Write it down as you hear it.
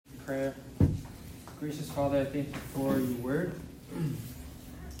prayer. Gracious Father, I thank you for your word. And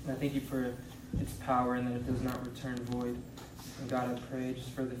I thank you for its power and that it does not return void. And God, I pray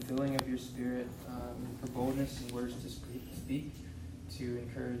just for the filling of your Spirit, for boldness and words to speak, to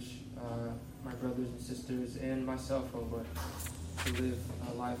encourage my brothers and sisters and myself, oh Lord, to live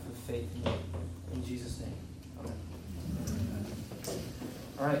a life of faith in Jesus' name. Amen.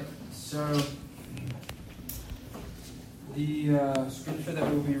 All right, so the scripture that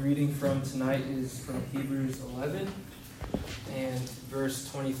we'll be reading from tonight is from Hebrews 11 and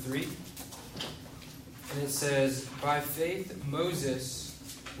verse 23. And it says, "By faith Moses,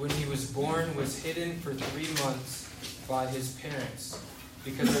 when he was born, was hidden for 3 months by his parents,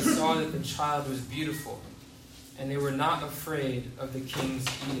 because they saw that the child was beautiful, and they were not afraid of the king's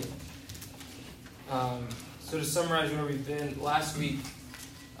edict." So to summarize where we've been, last week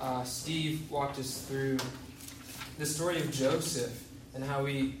Steve walked us through the story of Joseph and how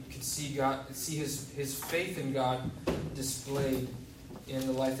we could see his faith in God displayed in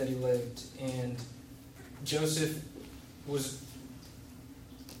the life that he lived. And Joseph was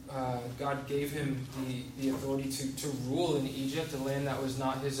God gave him the authority to rule in Egypt, a land that was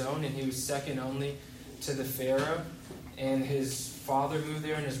not his own, and he was second only to the Pharaoh. And his father moved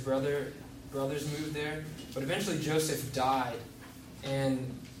there, and his brothers moved there. But eventually Joseph died,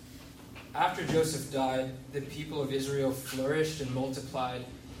 and after Joseph died, the people of Israel flourished and multiplied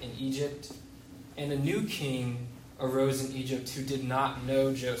in Egypt, and a new king arose in Egypt who did not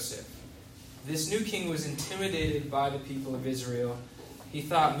know Joseph. This new king was intimidated by the people of Israel. He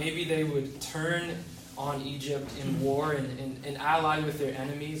thought maybe they would turn on Egypt in war and ally with their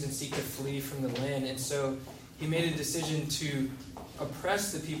enemies and seek to flee from the land. And so he made a decision to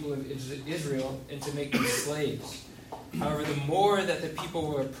oppress the people of Israel and to make them slaves. However, the more that the people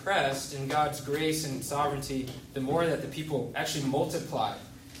were oppressed in God's grace and sovereignty, the more that the people actually multiplied.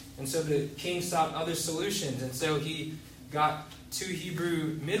 And so the king sought other solutions. And so he got 2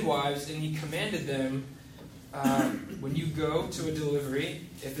 Hebrew midwives, and he commanded them, when you go to a delivery,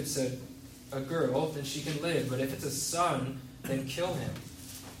 if it's a girl, then she can live. But if it's a son, then kill him.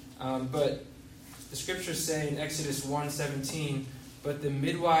 But the scriptures say in Exodus 1:17, "But the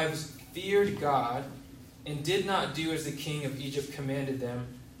midwives feared God and did not do as the king of Egypt commanded them,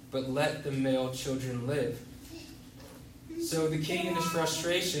 but let the male children live." So the king, in his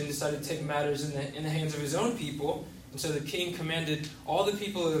frustration, decided to take matters in the hands of his own people. And so the king commanded all the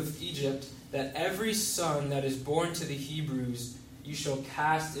people of Egypt that every son that is born to the Hebrews you shall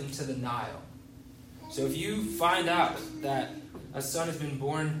cast into the Nile. So if you find out that a son has been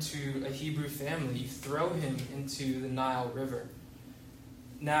born to a Hebrew family, you throw him into the Nile River.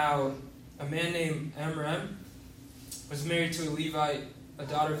 Now, a man named Amram was married to a Levite, a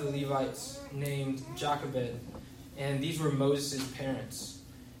daughter of the Levites named Jochebed, and these were Moses' parents.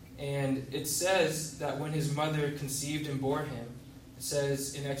 And it says that when his mother conceived and bore him, it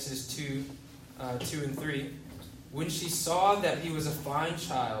says in Exodus 2 and 3, "When she saw that he was a fine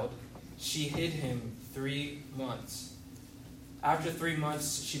child, she hid him 3 months. After 3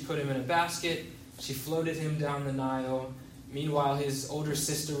 months, she put him in a basket. She floated him down the Nile. Meanwhile, his older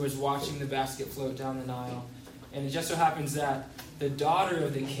sister was watching the basket float down the Nile. And it just so happens that the daughter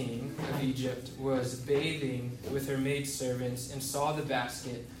of the king of Egypt was bathing with her maidservants and saw the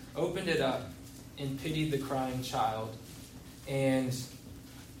basket, opened it up, and pitied the crying child. And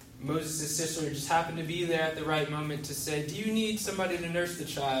Moses' sister just happened to be there at the right moment to say, 'Do you need somebody to nurse the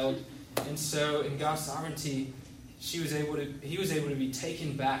child?' And so, in God's sovereignty, he was able to be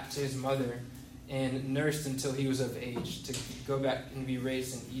taken back to his mother and nursed until he was of age to go back and be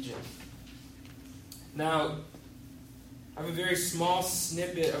raised in Egypt. Now, I have a very small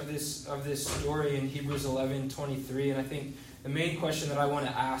snippet of this story in Hebrews 11:23, and I think the main question that I want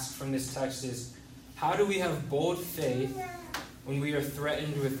to ask from this text is, how do we have bold faith when we are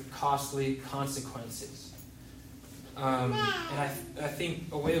threatened with costly consequences? And I think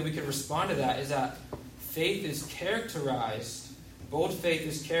a way that we could respond to that is that bold faith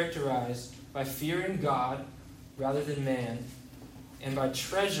is characterized by fearing God rather than man, and by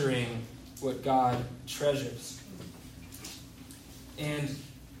treasuring what God treasures. And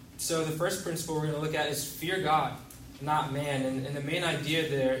so the first principle we're going to look at is fear God, not man. And the main idea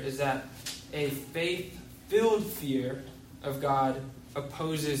there is that a faith-filled fear of God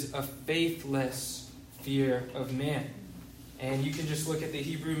opposes a faithless fear of man. And you can just look at the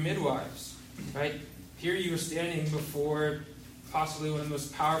Hebrew midwives, right? Here you are standing before possibly one of the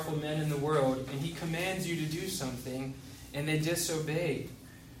most powerful men in the world, and he commands you to do something, and they disobeyed.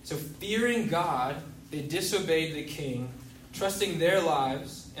 So fearing God, they disobeyed the king, trusting their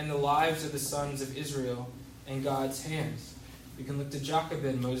lives and the lives of the sons of Israel in God's hands. We can look to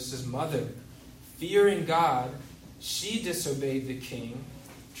Jochebed, Moses' mother. Fearing God, she disobeyed the king,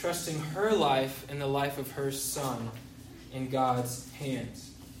 trusting her life and the life of her son in God's hands.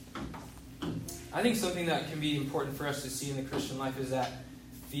 I think something that can be important for us to see in the Christian life is that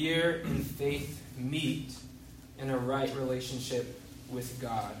fear and faith meet in a right relationship with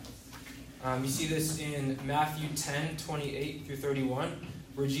God. You see this in Matthew 10:28 through 31,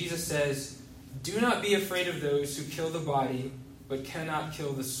 where Jesus says, "Do not be afraid of those who kill the body, but cannot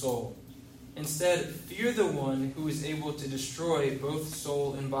kill the soul. Instead, fear the one who is able to destroy both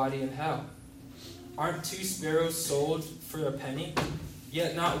soul and body in hell. Aren't 2 sparrows sold for a penny?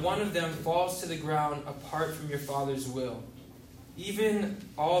 Yet not one of them falls to the ground apart from your Father's will. Even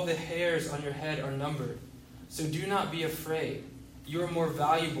all the hairs on your head are numbered. So do not be afraid. You are more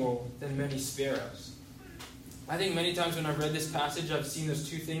valuable than many sparrows." I think many times when I've read this passage, I've seen those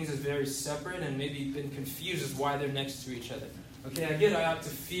two things as very separate and maybe been confused as why they're next to each other. Okay, I get I ought to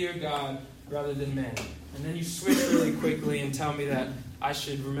fear God rather than men. And then you switch really quickly and tell me that I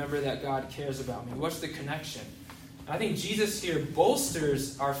should remember that God cares about me. What's the connection? I think Jesus here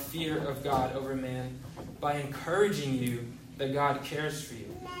bolsters our fear of God over man by encouraging you that God cares for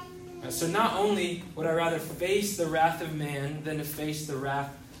you. So not only would I rather face the wrath of man than to face the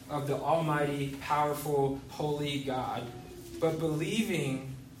wrath of the almighty, powerful, holy God, but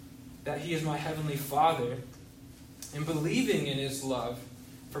believing that he is my heavenly Father and believing in his love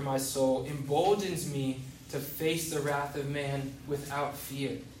for my soul emboldens me to face the wrath of man without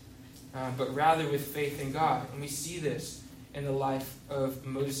fear, but rather with faith in God. And we see this in the life of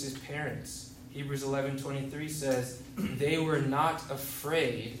Moses' parents. Hebrews 11:23 says, "They were not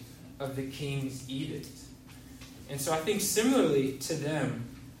afraid of the king's edict." And so I think similarly to them,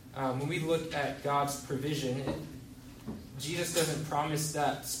 when we look at God's provision, Jesus doesn't promise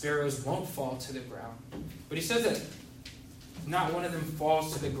that sparrows won't fall to the ground. But he says that not one of them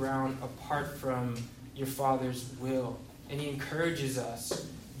falls to the ground apart from your Father's will. And he encourages us,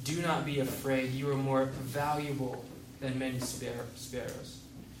 do not be afraid. You are more valuable than many sparrows.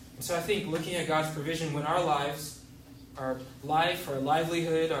 And so I think looking at God's provision, when our lives, our life, our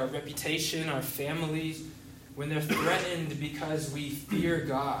livelihood, our reputation, our families, when they're threatened because we fear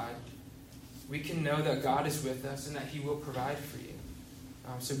God, we can know that God is with us and that he will provide for you.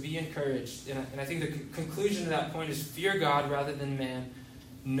 So be encouraged. And I think the conclusion to that point is fear God rather than man,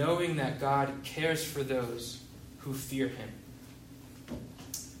 knowing that God cares for those who fear him.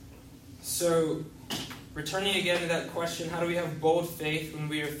 So, returning again to that question, how do we have bold faith when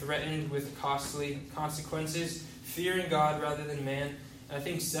we are threatened with costly consequences? Fearing God rather than man. And I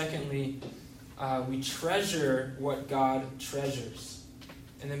think secondly, we treasure what God treasures.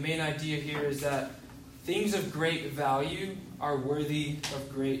 And the main idea here is that things of great value are worthy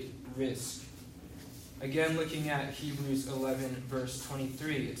of great risk. Again, looking at Hebrews 11, verse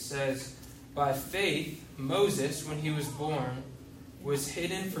 23, it says, "By faith, Moses, when he was born, was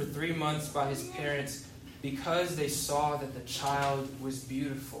hidden for 3 months by his parents because they saw that the child was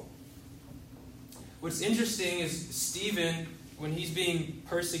beautiful." What's interesting is Stephen, when he's being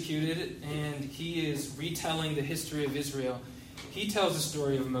persecuted and he is retelling the history of Israel, he tells the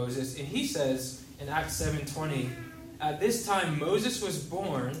story of Moses, and he says in Acts 7:20, "At this time Moses was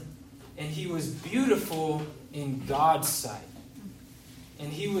born, and he was beautiful in God's sight.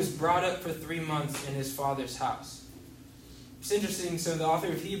 And he was brought up for 3 months in his father's house." It's interesting, so the author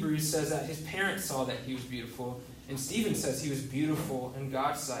of Hebrews says that his parents saw that he was beautiful, and Stephen says he was beautiful in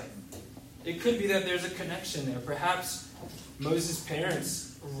God's sight. It could be that there's a connection there. Perhaps Moses'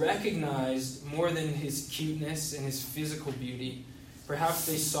 parents recognized more than his cuteness and his physical beauty. Perhaps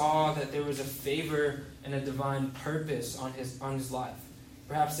they saw that there was a favor and a divine purpose on his life.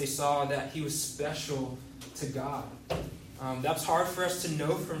 Perhaps they saw that he was special to God. That's hard for us to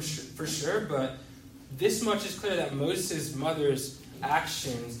know for sure, but this much is clear that Moses' mother's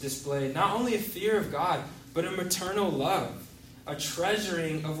actions displayed not only a fear of God, but a maternal love, a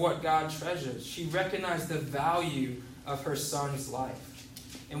treasuring of what God treasures. She recognized the value of her son's life.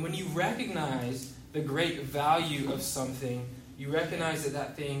 And when you recognize the great value of something, you recognize that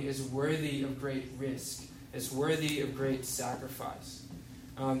that thing is worthy of great risk. It's worthy of great sacrifice.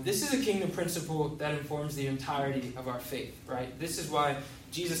 This is a kingdom principle that informs the entirety of our faith, right? This is why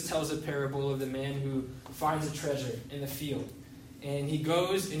Jesus tells a parable of the man who finds a treasure in the field. And he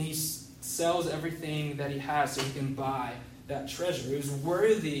goes and he sells everything that he has so he can buy that treasure. It was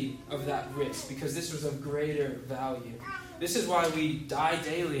worthy of that risk because this was of greater value. This is why we die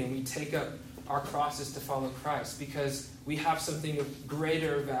daily and we take up our crosses to follow Christ, because we have something of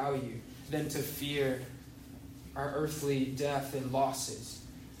greater value than to fear our earthly death and losses.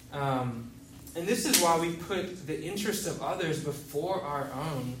 And this is why we put the interest of others before our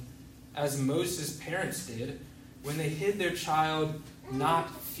own, as Moses' parents did when they hid their child, not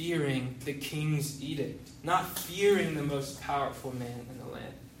fearing the king's edict, not fearing the most powerful man in the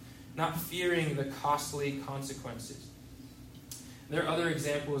land, not fearing the costly consequences. There are other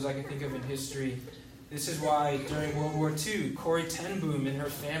examples I can think of in history. This is why during World War II, Corrie ten Boom and her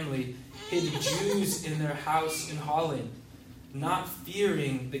family hid Jews in their house in Holland, not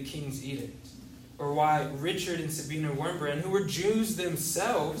fearing the king's edict. Or why Richard and Sabina Wurmbrand, who were Jews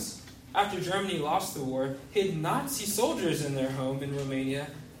themselves, after Germany lost the war, hid Nazi soldiers in their home in Romania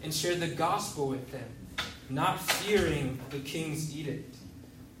and shared the gospel with them, not fearing the king's edict.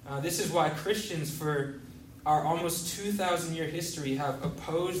 This is why Christians, for our almost 2,000-year history, have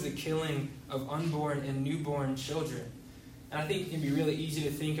opposed the killing of unborn and newborn children. And I think it can be really easy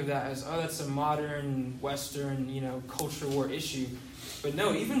to think of that as, that's a modern, Western, culture war issue. But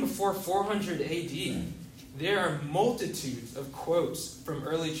no, even before 400 AD, there are multitudes of quotes from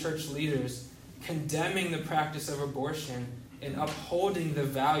early church leaders condemning the practice of abortion and upholding the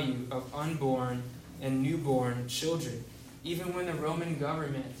value of unborn and newborn children, even when the Roman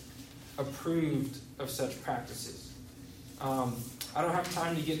government approved of such practices. I don't have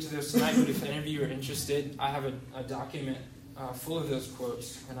time to get to those tonight, but if any of you are interested, I have a document full of those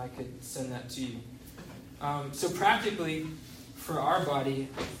quotes, and I could send that to you. So practically, for our body,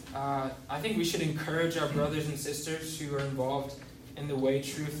 I think we should encourage our brothers and sisters who are involved in the Way,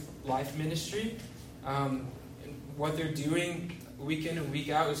 Truth, Life ministry. What they're doing week in and week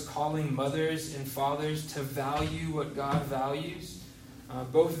out is calling mothers and fathers to value what God values,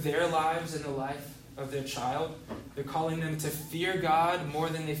 both their lives and the life of their child. They're calling them to fear God more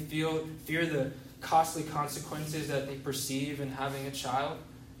than they fear the costly consequences that they perceive in having a child.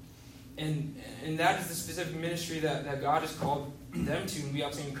 And that is the specific ministry that God has called them to, and we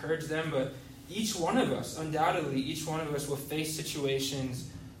ought to encourage them. But each one of us, undoubtedly, each one of us will face situations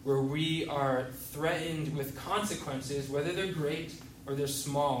where we are threatened with consequences, whether they're great or they're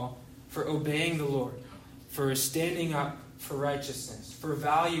small, for obeying the Lord, for standing up for righteousness, for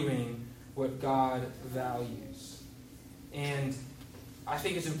valuing what God values. And I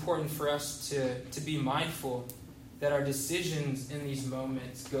think it's important for us to be mindful that our decisions in these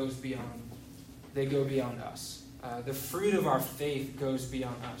moments go beyond us. The fruit of our faith goes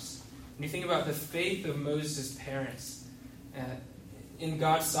beyond us. When you think about the faith of Moses' parents, in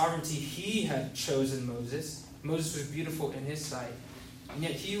God's sovereignty, he had chosen Moses. Moses was beautiful in his sight. And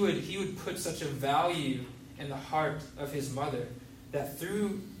yet he would put such a value in the heart of his mother that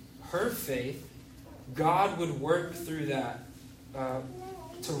through her faith, God would work through that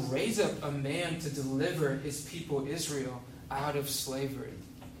to raise up a man to deliver his people Israel out of slavery.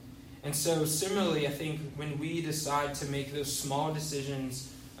 And so similarly, I think when we decide to make those small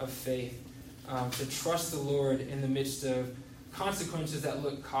decisions of faith, to trust the Lord in the midst of consequences that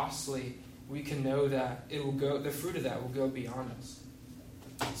look costly, we can know that the fruit of that will go beyond us.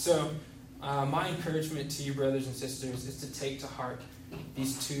 So my encouragement to you, brothers and sisters, is to take to heart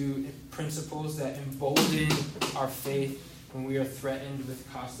these two principles that embolden our faith when we are threatened with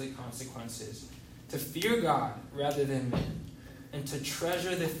costly consequences. To fear God rather than man, and to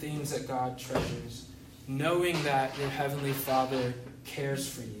treasure the things that God treasures, knowing that your Heavenly Father cares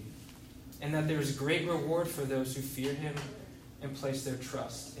for you, and that there is great reward for those who fear Him and place their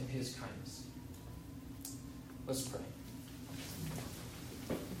trust in His kindness. Let's pray.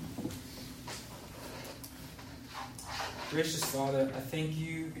 Gracious Father, I thank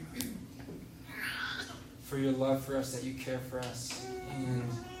you for your love for us, that you care for us. And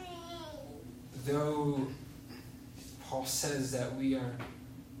though Paul says that we are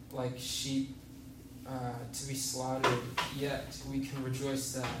like sheep to be slaughtered, yet we can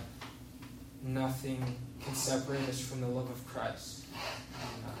rejoice that nothing can separate us from the love of Christ.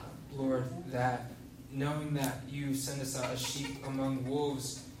 Lord, that knowing that you send us out as sheep among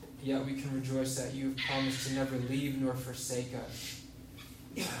wolves, yet we can rejoice that you have promised to never leave nor forsake us.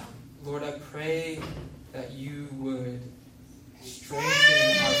 Lord, I pray that you would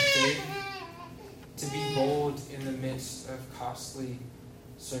strengthen our faith to be bold in the midst of costly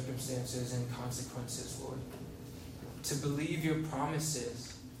circumstances and consequences, Lord. To believe your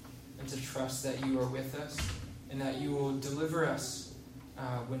promises and to trust that you are with us and that you will deliver us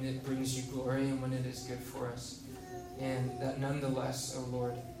when it brings you glory and when it is good for us. And that nonetheless, O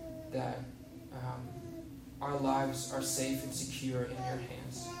Lord, that our lives are safe and secure in your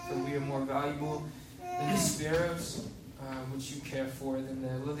hands. For we are more valuable than the sparrows, which you care for, than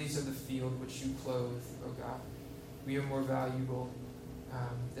the lilies of the field, which you clothe, O God. We are more valuable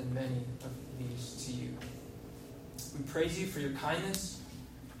than many of these to you. We praise you for your kindness.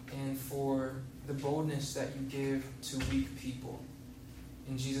 and for the boldness that you give to weak people.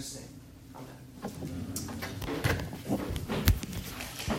 In Jesus' name, amen.